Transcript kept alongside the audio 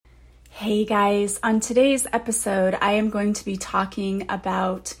Hey guys, on today's episode, I am going to be talking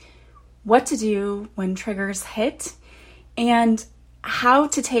about what to do when triggers hit and how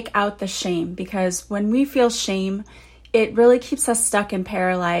to take out the shame, because when we feel shame, it really keeps us stuck and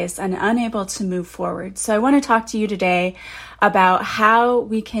paralyzed and unable to move forward. So I want to talk to you today about how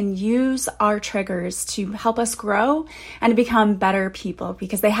we can use our triggers to help us grow and to become better people,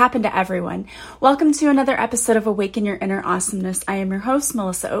 because they happen to everyone. Welcome to another episode of Awaken Your Inner Awesomeness. I am your host,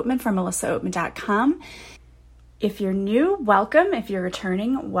 Melissa Oatman from melissaoatman.com. If you're new, welcome. If you're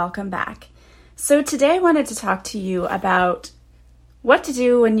returning, welcome back. So today I wanted to talk to you about what to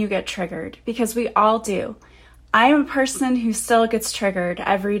do when you get triggered, because we all do. I am a person who still gets triggered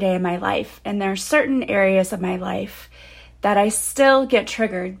every day of my life, and there are certain areas of my life that I still get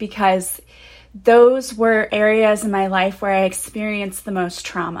triggered because those were areas in my life where I experienced the most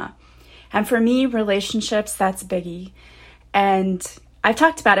trauma. And for me, relationships, that's biggie. And I've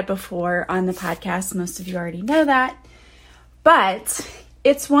talked about it before on the podcast. Most of you already know that. But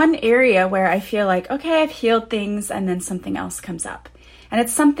it's one area where I feel like, okay, I've healed things, and then something else comes up. And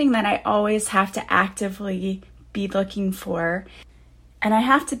it's something that I always have to actively be looking for, and I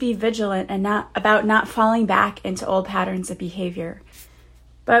have to be vigilant and not falling back into old patterns of behavior.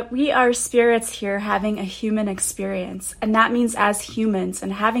 But we are spirits here having a human experience, and that means as humans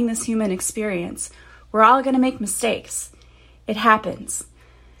and having this human experience, we're all going to make mistakes. It happens.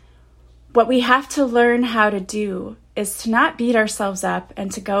 What we have to learn how to do is to not beat ourselves up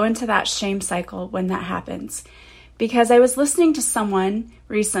and to go into that shame cycle when that happens. Because I was listening to someone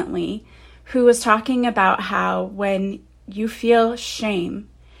recently who was talking about how when you feel shame,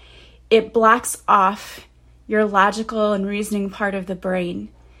 it blocks off your logical and reasoning part of the brain.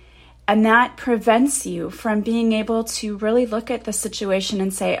 And that prevents you from being able to really look at the situation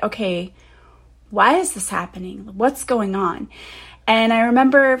and say, okay, why is this happening? What's going on? And I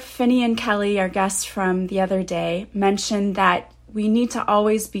remember Finney and Kelly, our guests from the other day, mentioned that we need to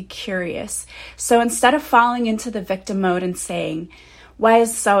always be curious. So instead of falling into the victim mode and saying, why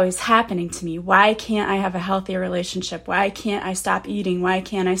is this always happening to me? Why can't I have a healthy relationship? Why can't I stop eating? Why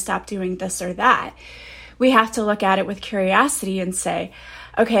can't I stop doing this or that? We have to look at it with curiosity and say,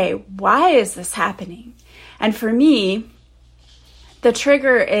 okay, why is this happening? And for me, the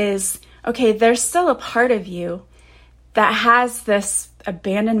trigger is, okay, there's still a part of you that has this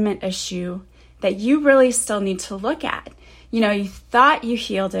abandonment issue that you really still need to look at. You know, you thought you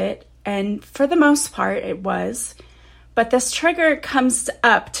healed it, and for the most part it was. But this trigger comes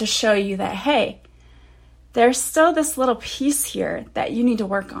up to show you that, hey, there's still this little piece here that you need to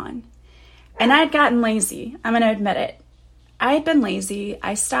work on. And I'd gotten lazy. I'm going to admit it. I had been lazy.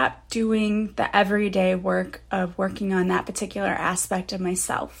 I stopped doing the everyday work of working on that particular aspect of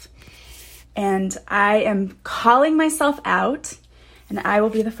myself. And I am calling myself out, and I will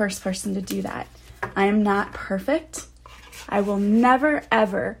be the first person to do that. I am not perfect. I will never,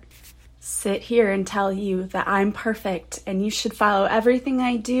 ever sit here and tell you that I'm perfect and you should follow everything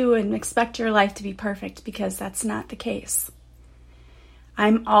I do and expect your life to be perfect, because that's not the case.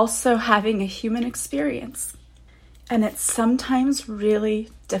 I'm also having a human experience, and it's sometimes really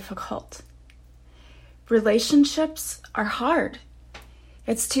difficult. Relationships are hard.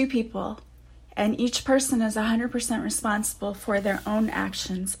 It's two people, and each person is 100% responsible for their own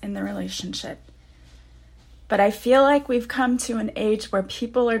actions in the relationship. But I feel like we've come to an age where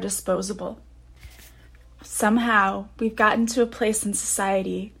people are disposable. Somehow, we've gotten to a place in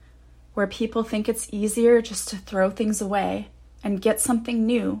society where people think it's easier just to throw things away and get something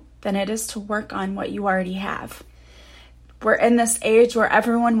new than it is to work on what you already have. We're in this age where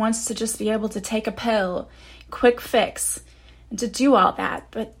everyone wants to just be able to take a pill, quick fix, and to do all that.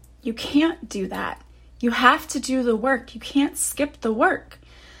 But you can't do that. You have to do the work. You can't skip the work.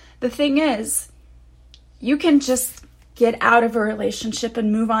 The thing is, you can just get out of a relationship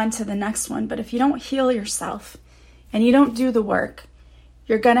and move on to the next one. But if you don't heal yourself and you don't do the work,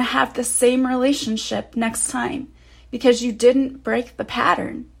 you're going to have the same relationship next time because you didn't break the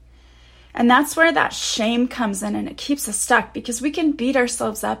pattern. And that's where that shame comes in, and it keeps us stuck, because we can beat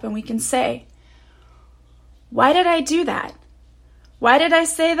ourselves up and we can say, why did I do that? Why did I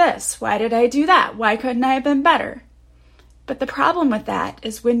say this? Why did I do that? Why couldn't I have been better? But the problem with that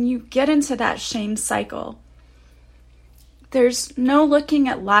is when you get into that shame cycle, there's no looking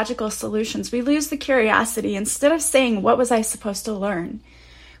at logical solutions. We lose the curiosity. Instead of saying, what was I supposed to learn?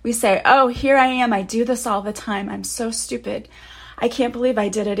 We say, oh, here I am. I do this all the time. I'm so stupid. I can't believe I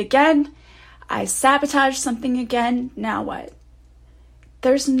did it again. I sabotaged something again. Now what?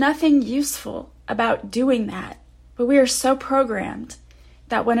 There's nothing useful about doing that. But we are so programmed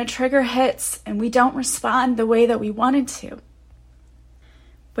that when a trigger hits and we don't respond the way that we wanted to,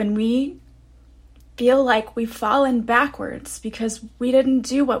 when we feel like we've fallen backwards because we didn't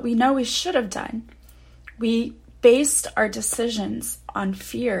do what we know we should have done. We based our decisions on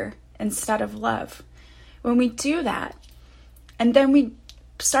fear instead of love. When we do that, and then we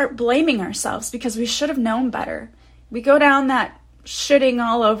start blaming ourselves because we should have known better, we go down that shitting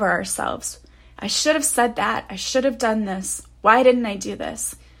all over ourselves. I should have said that. I should have done this. Why didn't I do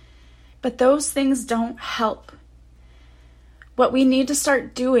this? But those things don't help. What we need to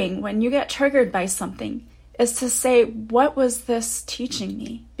start doing when you get triggered by something is to say, what was this teaching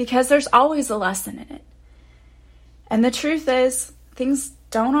me? Because there's always a lesson in it. And the truth is, things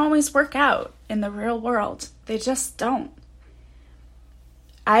don't always work out in the real world. They just don't.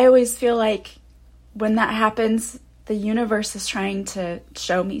 I always feel like when that happens, the universe is trying to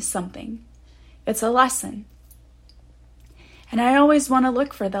show me something. It's a lesson. And I always want to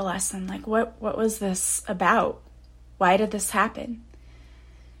look for the lesson. Like, what was this about? Why did this happen?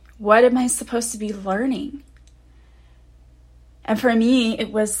 What am I supposed to be learning? And for me,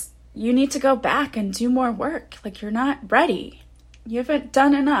 it was, you need to go back and do more work. Like, you're not ready. You haven't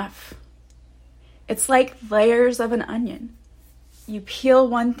done enough. It's like layers of an onion. You peel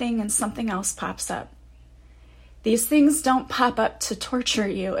one thing and something else pops up. These things don't pop up to torture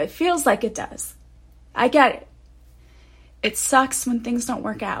you. It feels like it does. I get it. It sucks when things don't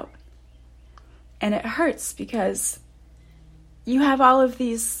work out. And it hurts because you have all of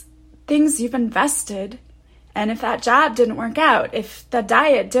these things you've invested, and if that job didn't work out, if the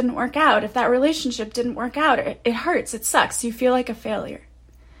diet didn't work out, if that relationship didn't work out, it hurts, it sucks. You feel like a failure.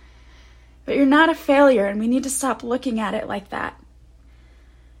 But you're not a failure, and we need to stop looking at it like that.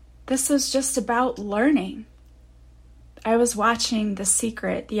 This is just about learning. I was watching The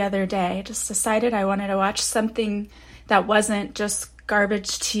Secret the other day. I just decided I wanted to watch something that wasn't just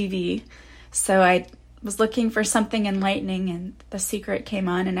garbage TV. So I was looking for something enlightening, and The Secret came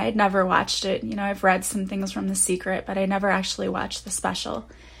on, and I'd never watched it. You know, I've read some things from The Secret, but I never actually watched the special.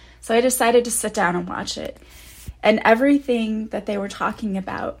 So I decided to sit down and watch it. And everything that they were talking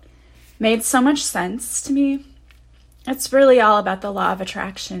about made so much sense to me. It's really all about the law of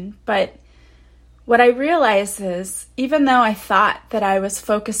attraction. But what I realized is, even though I thought that I was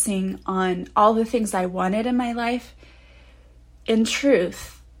focusing on all the things I wanted in my life, in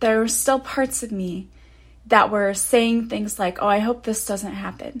truth, there were still parts of me that were saying things like, oh, I hope this doesn't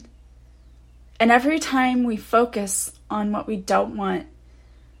happen. And every time we focus on what we don't want,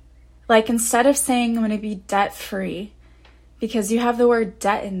 like instead of saying I'm going to be debt-free, because you have the word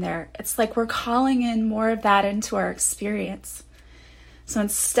debt in there, it's like we're calling in more of that into our experience. So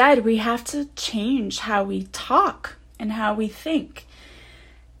instead, we have to change how we talk and how we think.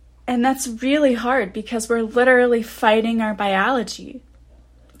 And that's really hard because we're literally fighting our biology.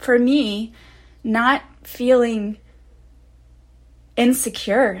 For me, not feeling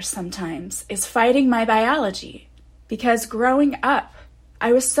insecure sometimes is fighting my biology, because growing up,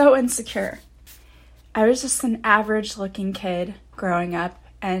 I was so insecure. I was just an average looking kid growing up,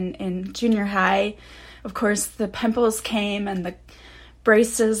 and in junior high, of course, the pimples came and the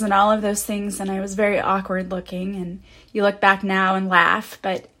braces and all of those things, and I was very awkward looking, and you look back now and laugh,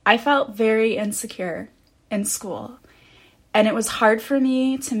 but I felt very insecure in school, and it was hard for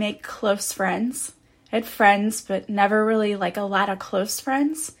me to make close friends. I had friends, but never really like a lot of close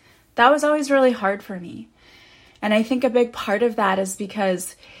friends. That was always really hard for me. And I think a big part of that is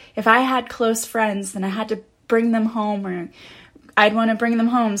because if I had close friends, then I had to bring them home, or I'd want to bring them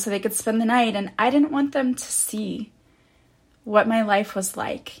home so they could spend the night. And I didn't want them to see what my life was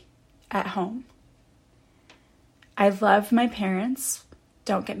like at home. I love my parents,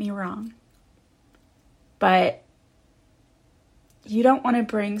 don't get me wrong. But you don't want to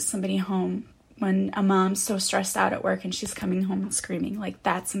bring somebody home when a mom's so stressed out at work and she's coming home and screaming. Like,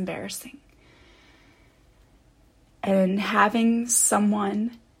 that's embarrassing. And having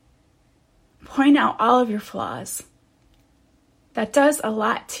someone point out all of your flaws, that does a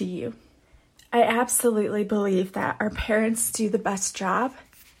lot to you. I absolutely believe that our parents do the best job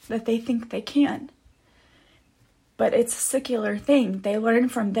that they think they can. But it's a secular thing. They learn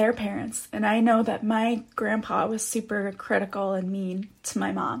from their parents. And I know that my grandpa was super critical and mean to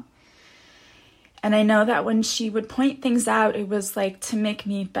my mom. And I know that when she would point things out, it was like to make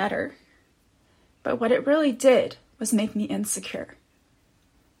me better. But what it really did was make me insecure.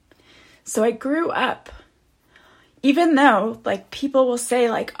 So I grew up, even though like people will say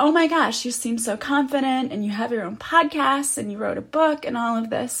like, oh my gosh, you seem so confident and you have your own podcast and you wrote a book and all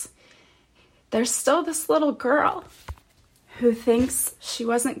of this. There's still this little girl who thinks she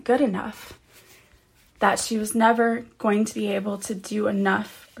wasn't good enough, that she was never going to be able to do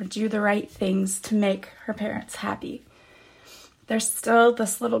enough or do the right things to make her parents happy. there's still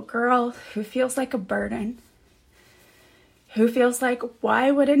this little girl who feels like a burden, who feels like, why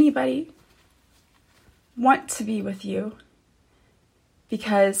would anybody want to be with you?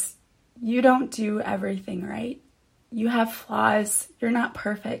 Because you don't do everything right. You have flaws. You're not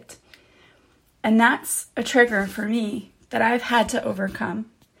perfect. And that's a trigger for me that I've had to overcome.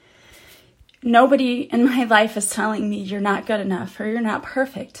 Nobody in my life is telling me you're not good enough or you're not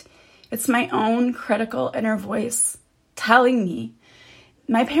perfect. It's my own critical inner voice telling me.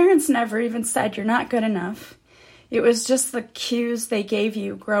 My parents never even said you're not good enough. It was just the cues they gave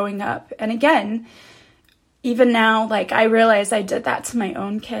you growing up. And again, even now, like, I realize I did that to my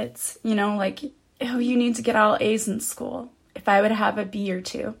own kids. You know, like, oh, you need to get all A's in school. If I would have a B or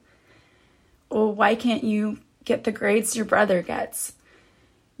two. Well, why can't you get the grades your brother gets?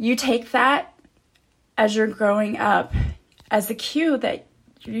 You take that as you're growing up as a cue that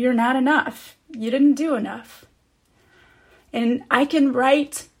you're not enough. You didn't do enough. And I can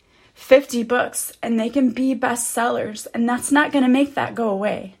write 50 books and they can be bestsellers, and that's not going to make that go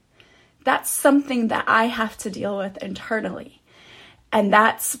away. That's something that I have to deal with internally. And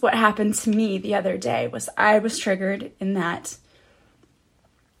that's what happened to me the other day, was I was triggered in that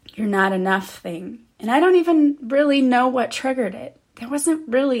you're not enough thing. And I don't even really know what triggered it. There wasn't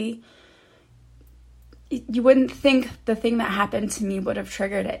really, you wouldn't think the thing that happened to me would have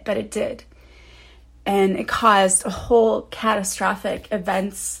triggered it, but it did. And it caused a whole catastrophic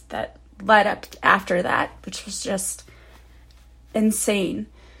events that led up after that, which was just insane.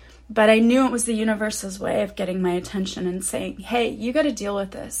 But I knew it was the universe's way of getting my attention and saying, hey, you got to deal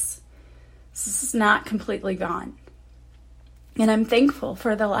with this. This is not completely gone. And I'm thankful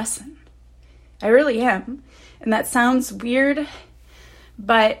for the lesson. I really am. And that sounds weird,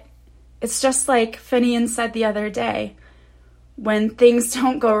 but it's just like Finian said the other day. When things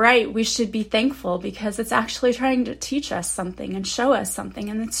don't go right, we should be thankful because it's actually trying to teach us something and show us something,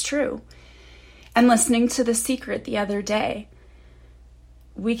 and it's true. And listening to The Secret the other day,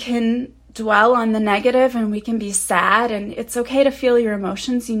 we can dwell on the negative and we can be sad, and it's okay to feel your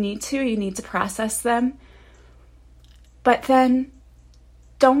emotions. You need to process them. But then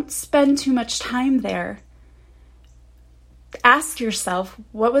don't spend too much time there. Ask yourself,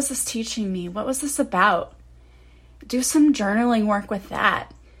 what was this teaching me? What was this about? Do some journaling work with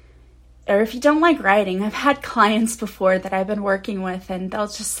that. Or if you don't like writing, I've had clients before that I've been working with, and they'll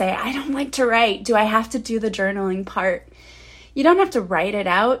just say, I don't like to write. Do I have to do the journaling part? You don't have to write it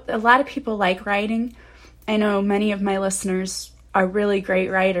out. A lot of people like writing. I know many of my listeners are really great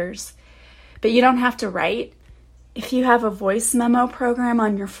writers, but you don't have to write. If you have a voice memo program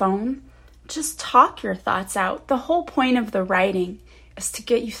on your phone, just talk your thoughts out. The whole point of the writing is to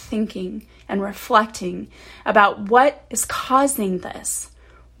get you thinking and reflecting about what is causing this.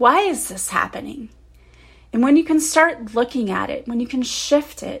 Why is this happening? And when you can start looking at it, when you can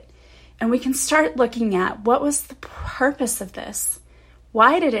shift it, and we can start looking at what was the purpose of this?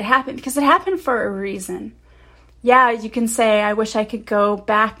 Why did it happen? Because it happened for a reason. Yeah, you can say, I wish I could go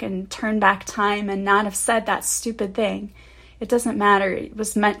back and turn back time and not have said that stupid thing. It doesn't matter. It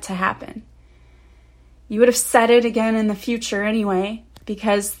was meant to happen. You would have said it again in the future anyway,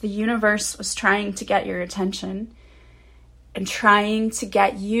 because the universe was trying to get your attention and trying to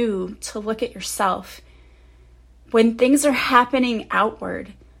get you to look at yourself. When things are happening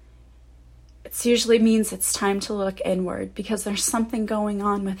outward, it usually means it's time to look inward because there's something going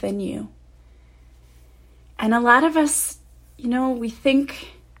on within you. And a lot of us, we think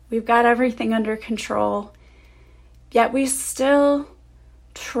we've got everything under control, yet we still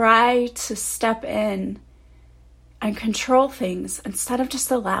try to step in and control things instead of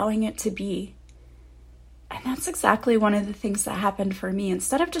just allowing it to be. And that's exactly one of the things that happened for me.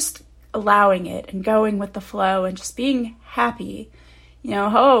 Instead of just allowing it and going with the flow and just being happy,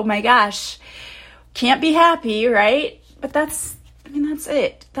 oh my gosh, can't be happy, right? But that's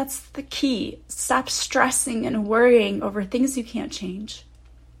it. That's the key. Stop stressing and worrying over things you can't change.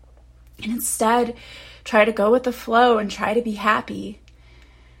 And instead, try to go with the flow and try to be happy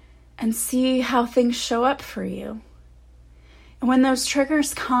and see how things show up for you. And when those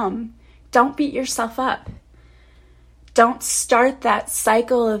triggers come, don't beat yourself up. Don't start that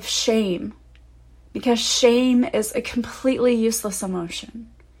cycle of shame, because shame is a completely useless emotion.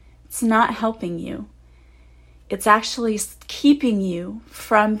 It's not helping you. It's actually keeping you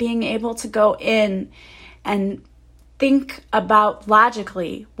from being able to go in and think about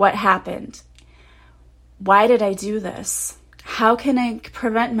logically what happened. Why did I do this? How can I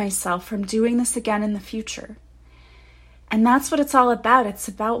prevent myself from doing this again in the future? And that's what it's all about. It's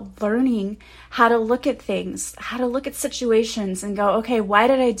about learning how to look at things, how to look at situations and go, okay, why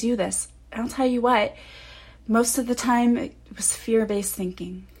did I do this? I'll tell you what, most of the time It was fear-based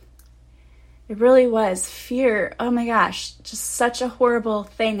thinking. It really was. Fear, oh my gosh, just such a horrible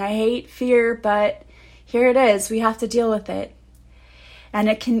thing. I hate fear, but here it is. We have to deal with it. And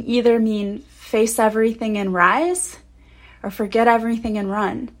it can either mean face everything and rise, or forget everything and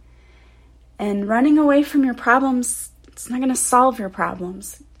run. And running away from your problems, it's not going to solve your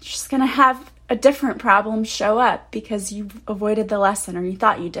problems. You're just going to have a different problem show up because you avoided the lesson, or you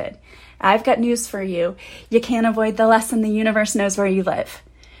thought you did. I've got news for you. You can't avoid the lesson. The universe knows where you live.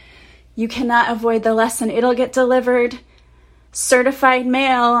 You cannot avoid the lesson. It'll get delivered certified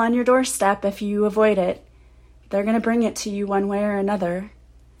mail on your doorstep if you avoid it. They're going to bring it to you one way or another.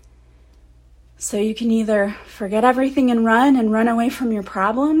 So you can either forget everything and run away from your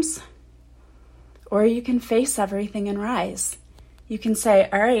problems, or you can face everything and rise. You can say,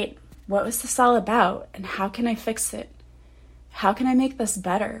 all right, what was this all about? And how can I fix it? How can I make this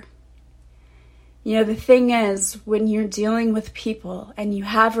better? You know, the thing is, when you're dealing with people and you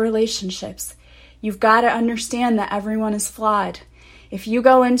have relationships, you've got to understand that everyone is flawed. If you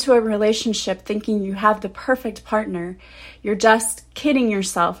go into a relationship thinking you have the perfect partner, you're just kidding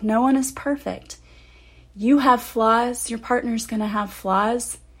yourself. No one is perfect. You have flaws. Your partner's going to have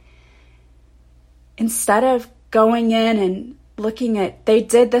flaws. Instead of going in and looking at, they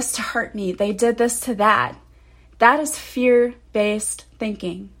did this to hurt me, they did this to that, that is fear-based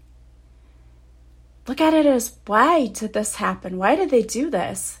thinking. Look at it as, why did this happen? Why did they do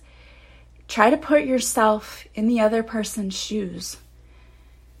this? Try to put yourself in the other person's shoes.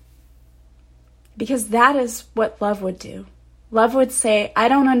 Because that is what love would do. Love would say, I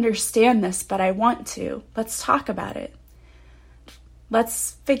don't understand this, but I want to. Let's talk about it.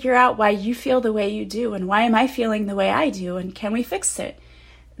 Let's figure out why you feel the way you do, and why am I feeling the way I do, and can we fix it?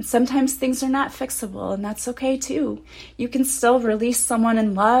 And sometimes things are not fixable, and that's okay too. You can still release someone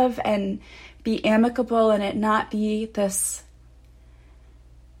in love and be amicable and it not be this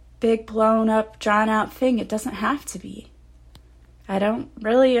big blown up, drawn out thing. It doesn't have to be. I don't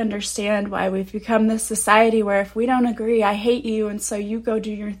really understand why we've become this society where if we don't agree, I hate you, and so you go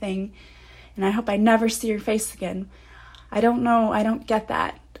do your thing, and I hope I never see your face again. I don't know. I don't get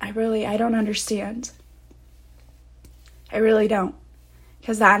that. I don't understand. I really don't.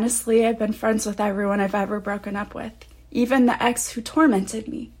 Because honestly, I've been friends with everyone I've ever broken up with. Even the ex who tormented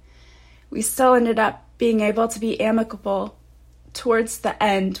me. We still ended up being able to be amicable towards the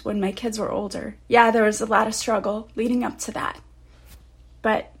end when my kids were older. Yeah, there was a lot of struggle leading up to that.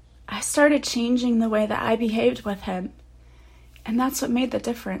 But I started changing the way that I behaved with him. And that's what made the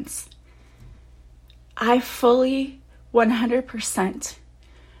difference. I fully 100%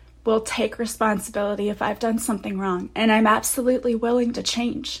 will take responsibility if I've done something wrong. And I'm absolutely willing to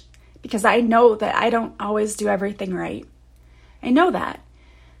change because I know that I don't always do everything right. I know that.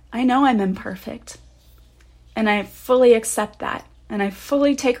 I know I'm imperfect. And I fully accept that. And I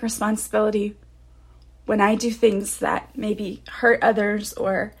fully take responsibility when I do things that maybe hurt others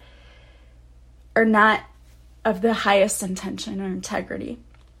or are not of the highest intention or integrity.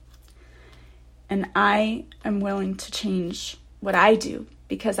 And I am willing to change what I do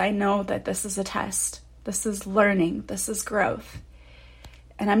because I know that this is a test. This is learning. This is growth.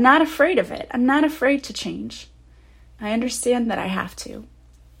 And I'm not afraid of it. I'm not afraid to change. I understand that I have to.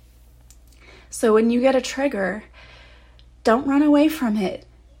 So when you get a trigger, don't run away from it.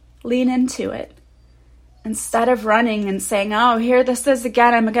 Lean into it. Instead of running and saying, oh, here this is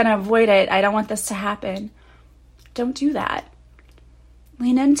again, I'm going to avoid it. I don't want this to happen. Don't do that.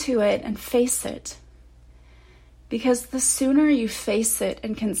 Lean into it and face it. Because the sooner you face it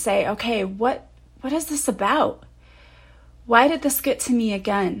and can say, okay, what is this about? Why did this get to me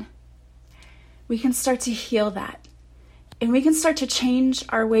again? We can start to heal that. And we can start to change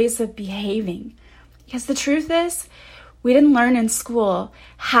our ways of behaving. Because the truth is, we didn't learn in school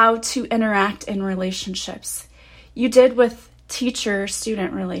how to interact in relationships. You did with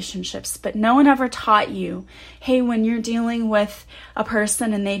teacher-student relationships, but no one ever taught you, hey, when you're dealing with a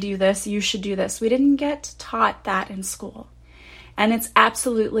person and they do this, you should do this. We didn't get taught that in school. And it's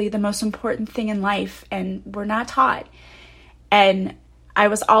absolutely the most important thing in life, and we're not taught. And I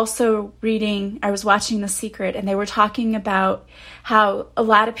was watching The Secret, and they were talking about how a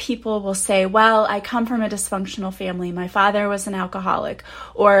lot of people will say, well, I come from a dysfunctional family. My father was an alcoholic,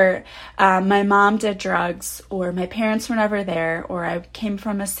 or my mom did drugs, or my parents were never there, or I came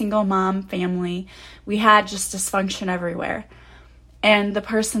from a single mom family. We had just dysfunction everywhere. And the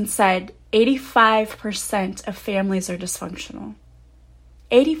person said, 85% of families are dysfunctional.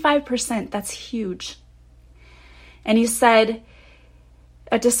 85%, that's huge. And he said,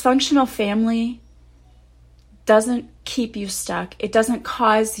 a dysfunctional family doesn't keep you stuck. It doesn't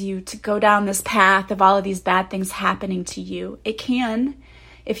cause you to go down this path of all of these bad things happening to you. It can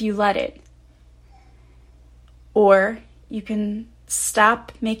if you let it. Or you can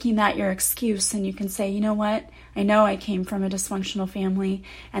stop making that your excuse and you can say, you know what? I know I came from a dysfunctional family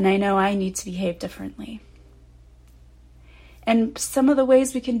and I know I need to behave differently. And some of the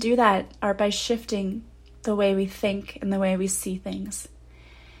ways we can do that are by shifting the way we think and the way we see things.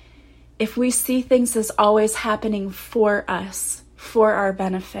 If we see things as always happening for us, for our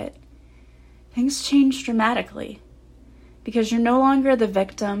benefit, things change dramatically because you're no longer the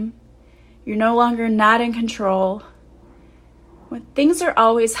victim. You're no longer not in control. When things are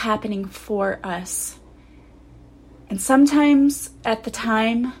always happening for us. And sometimes at the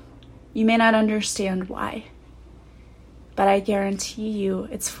time, you may not understand why. But I guarantee you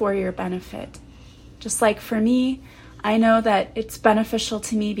it's for your benefit. Just like for me, I know that it's beneficial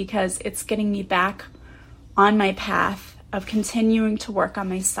to me because it's getting me back on my path of continuing to work on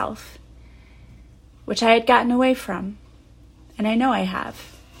myself, which I had gotten away from. And I know I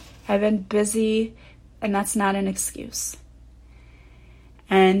have. I've been busy, and that's not an excuse.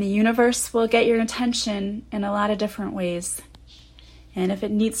 And the universe will get your attention in a lot of different ways. And if it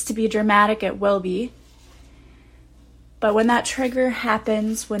needs to be dramatic, it will be. But when that trigger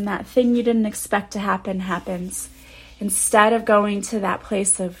happens, when that thing you didn't expect to happen happens, instead of going to that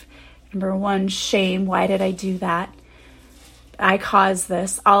place of, number one, shame, why did I do that? I caused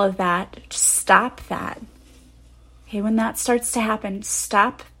this, all of that, just stop that. Okay, when that starts to happen,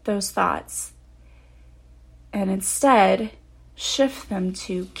 stop those thoughts. And instead, shift them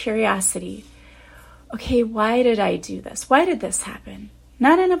to curiosity. Okay, why did I do this? Why did this happen?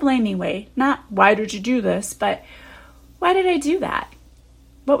 Not in a blaming way, not why did you do this, but why did I do that?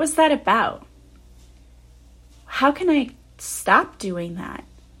 What was that about? How can I stop doing that?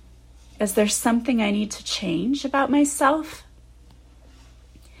 Is there something I need to change about myself?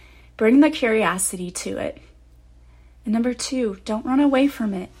 Bring the curiosity to it. And number two, don't run away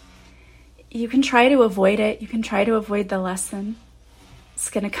from it. You can try to avoid it. You can try to avoid the lesson.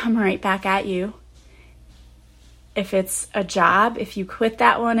 It's going to come right back at you. If it's a job, if you quit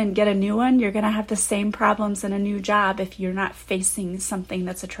that one and get a new one, you're going to have the same problems in a new job if you're not facing something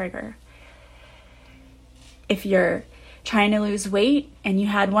that's a trigger. If you're trying to lose weight and you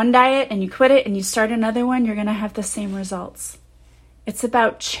had one diet and you quit it and you start another one, you're going to have the same results. It's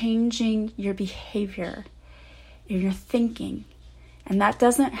about changing your behavior, your thinking. And that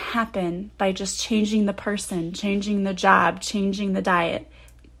doesn't happen by just changing the person, changing the job, changing the diet.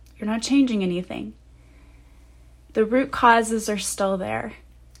 You're not changing anything. The root causes are still there.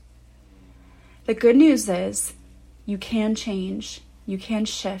 The good news is you can change, you can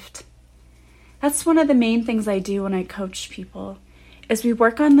shift. That's one of the main things I do when I coach people, is we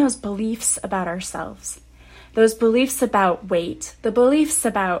work on those beliefs about ourselves. Those beliefs about weight, the beliefs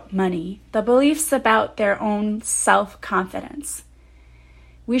about money, the beliefs about their own self-confidence.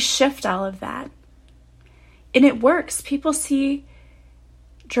 We shift all of that. And it works. People see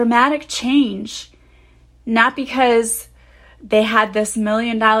dramatic change, not because they had this $1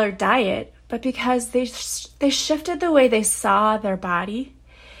 million diet, but because they shifted the way they saw their body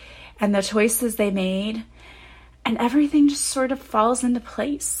and the choices they made, and everything just sort of falls into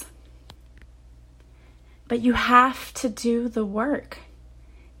place. But you have to do the work.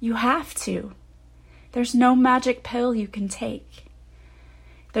 You have to. There's no magic pill you can take.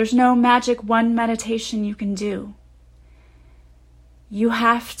 There's no magic one meditation you can do. You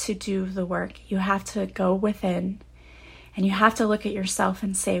have to do the work. You have to go within, and you have to look at yourself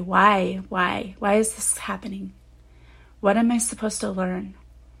and say, why is this happening? What am I supposed to learn?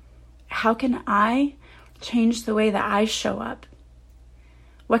 How can I change the way that I show up?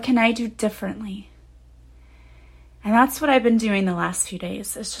 What can I do differently? And that's what I've been doing the last few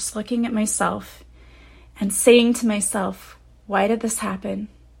days, is just looking at myself and saying to myself, why did this happen?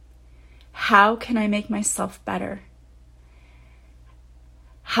 How can I make myself better?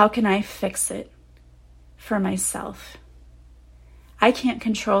 How can I fix it for myself? I can't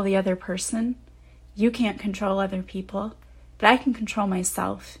control the other person. You can't control other people, but I can control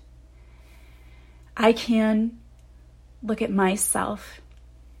myself. I can look at myself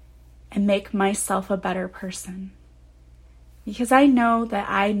and make myself a better person. Because I know that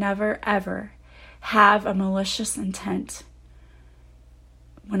I never, ever have a malicious intent.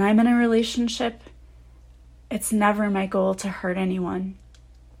 When I'm in a relationship, it's never my goal to hurt anyone.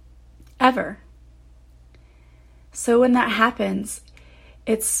 Ever. So when that happens,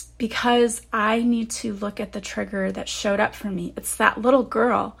 it's because I need to look at the trigger that showed up for me. It's that little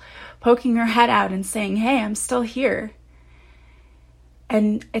girl poking her head out and saying, hey, I'm still here.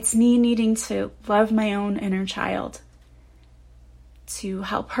 And it's me needing to love my own inner child to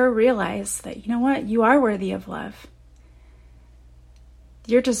help her realize that, you know what, you are worthy of love.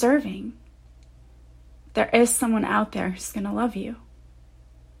 You're deserving. There is someone out there who's going to love you.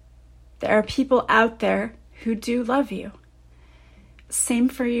 There are people out there who do love you. Same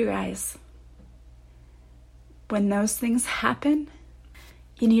for you guys. When those things happen,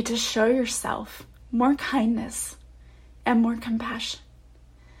 you need to show yourself more kindness and more compassion.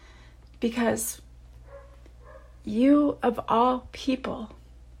 Because you, of all people,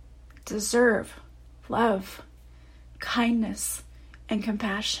 deserve love, kindness, and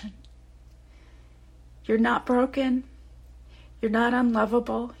compassion. You're not broken. You're not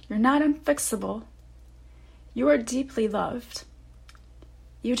unlovable. You're not unfixable. You are deeply loved.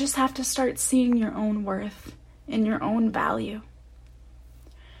 You just have to start seeing your own worth and your own value.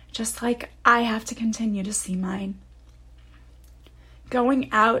 Just like I have to continue to see mine. Going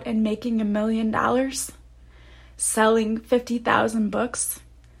out and making $1 million, selling 50,000 books,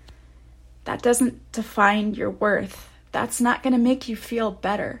 that doesn't define your worth. That's not going to make you feel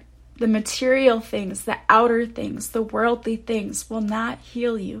better. The material things, the outer things, the worldly things will not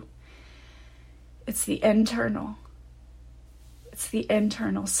heal you. It's the internal. It's the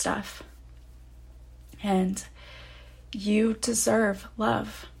internal stuff. And you deserve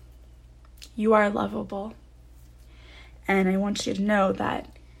love. You are lovable. And I want you to know that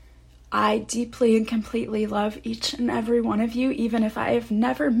I deeply and completely love each and every one of you, even if I have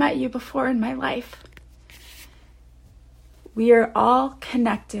never met you before in my life. We are all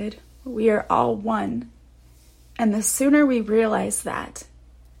connected. We are all one. And the sooner we realize that,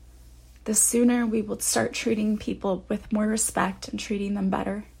 the sooner we will start treating people with more respect and treating them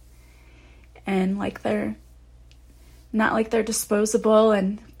better. And not like they're disposable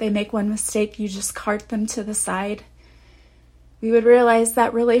and they make one mistake, you just cart them to the side. We would realize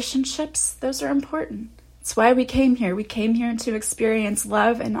that relationships, those are important. It's why we came here. We came here to experience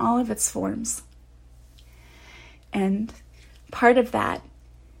love in all of its forms. And part of that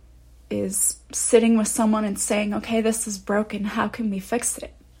is sitting with someone and saying, okay, this is broken. How can we fix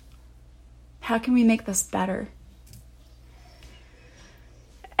it? How can we make this better?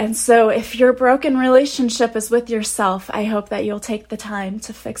 And so if your broken relationship is with yourself, I hope that you'll take the time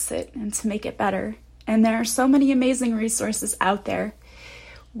to fix it and to make it better. And there are so many amazing resources out there.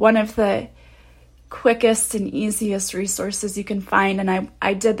 One of the quickest and easiest resources you can find, and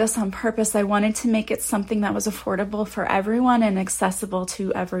I did this on purpose, I wanted to make it something that was affordable for everyone and accessible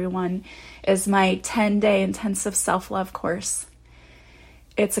to everyone, is my 10-day intensive self-love course.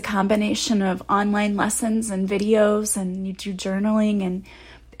 It's a combination of online lessons and videos, and you do journaling, and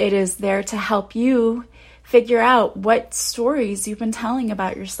it is there to help you figure out what stories you've been telling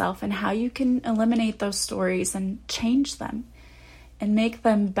about yourself and how you can eliminate those stories and change them and make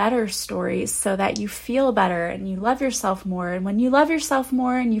them better stories so that you feel better and you love yourself more. And when you love yourself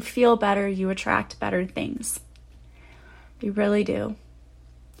more and you feel better, you attract better things. You really do.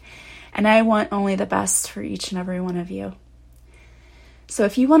 And I want only the best for each and every one of you. So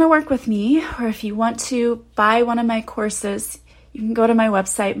if you want to work with me, or if you want to buy one of my courses, you can go to my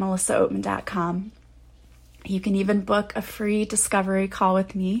website, melissaoatman.com. You can even book a free discovery call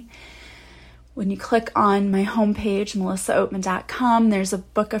with me. When you click on my homepage, melissaoatman.com, there's a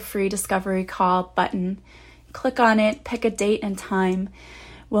book a free discovery call button. Click on it, pick a date and time.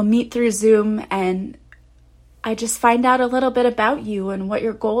 We'll meet through Zoom, and I just find out a little bit about you and what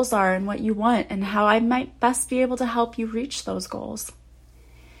your goals are and what you want and how I might best be able to help you reach those goals.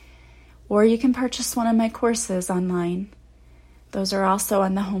 Or you can purchase one of my courses online. Those are also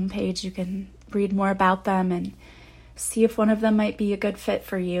on the homepage. You can read more about them and see if one of them might be a good fit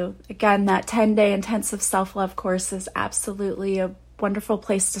for you. Again, that 10-day intensive self-love course is absolutely a wonderful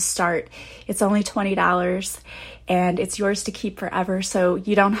place to start. It's only $20 and it's yours to keep forever. So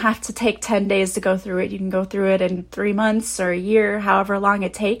you don't have to take 10 days to go through it. You can go through it in 3 months or a year, however long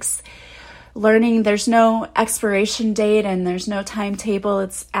it takes. Learning, there's no expiration date and there's no timetable.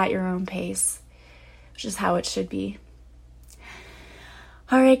 It's at your own pace, which is how it should be.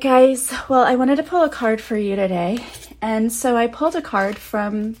 All right, guys. Well, I wanted to pull a card for you today. And so I pulled a card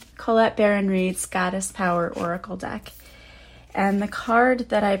from Colette Baron-Reid's Goddess Power Oracle deck. And the card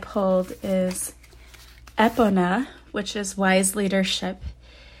that I pulled is Epona, which is wise leadership.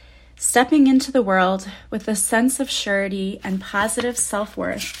 Stepping into the world with a sense of surety and positive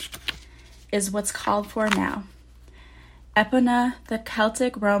self-worth is what's called for now. Epona, the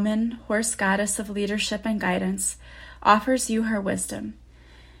Celtic Roman horse goddess of leadership and guidance, offers you her wisdom.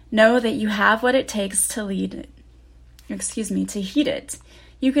 Know that you have what it takes to heed it.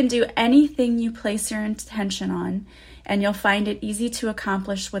 You can do anything you place your intention on, and you'll find it easy to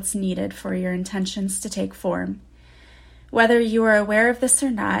accomplish what's needed for your intentions to take form. Whether you are aware of this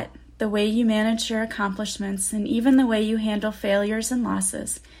or not, the way you manage your accomplishments and even the way you handle failures and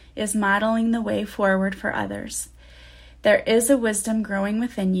losses is modeling the way forward for others. There is a wisdom growing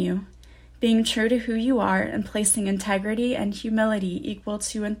within you. Being true to who you are and placing integrity and humility equal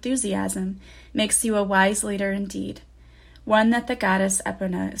to enthusiasm makes you a wise leader indeed, one that the goddess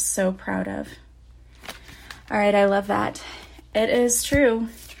Epona is so proud of. All right, I love that. It is true,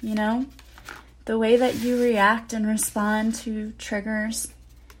 the way that you react and respond to triggers,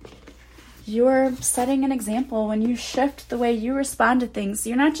 you're setting an example. When you shift the way you respond to things,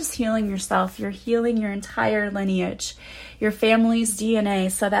 you're not just healing yourself, you're healing your entire lineage, your family's DNA,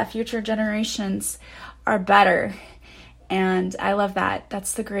 so that future generations are better. And I love that.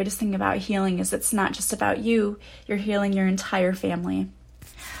 That's the greatest thing about healing, is it's not just about you, you're healing your entire family.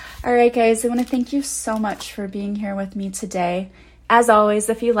 All right, guys, I want to thank you so much for being here with me today. As always,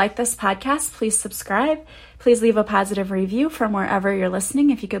 if you like this podcast, please subscribe. Please leave a positive review from wherever you're listening.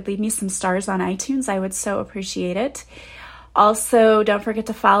 If you could leave me some stars on iTunes, I would so appreciate it. Also, don't forget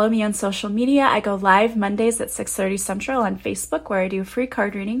to follow me on social media. I go live Mondays at 6:30 Central on Facebook, where I do a free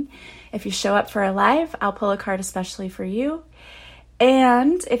card reading. If you show up for a live, I'll pull a card especially for you.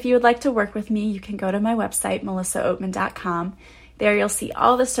 And if you would like to work with me, you can go to my website, melissaoatman.com. There you'll see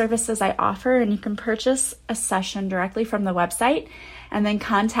all the services I offer, and you can purchase a session directly from the website and then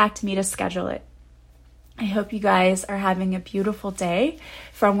contact me to schedule it. I hope you guys are having a beautiful day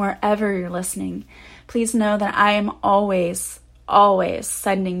from wherever you're listening. Please know that I am always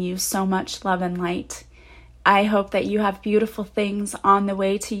sending you so much love and light. I hope that you have beautiful things on the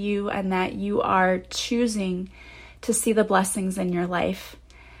way to you and that you are choosing to see the blessings in your life.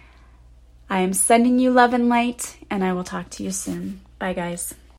 I am sending you love and light, and I will talk to you soon. Bye, guys.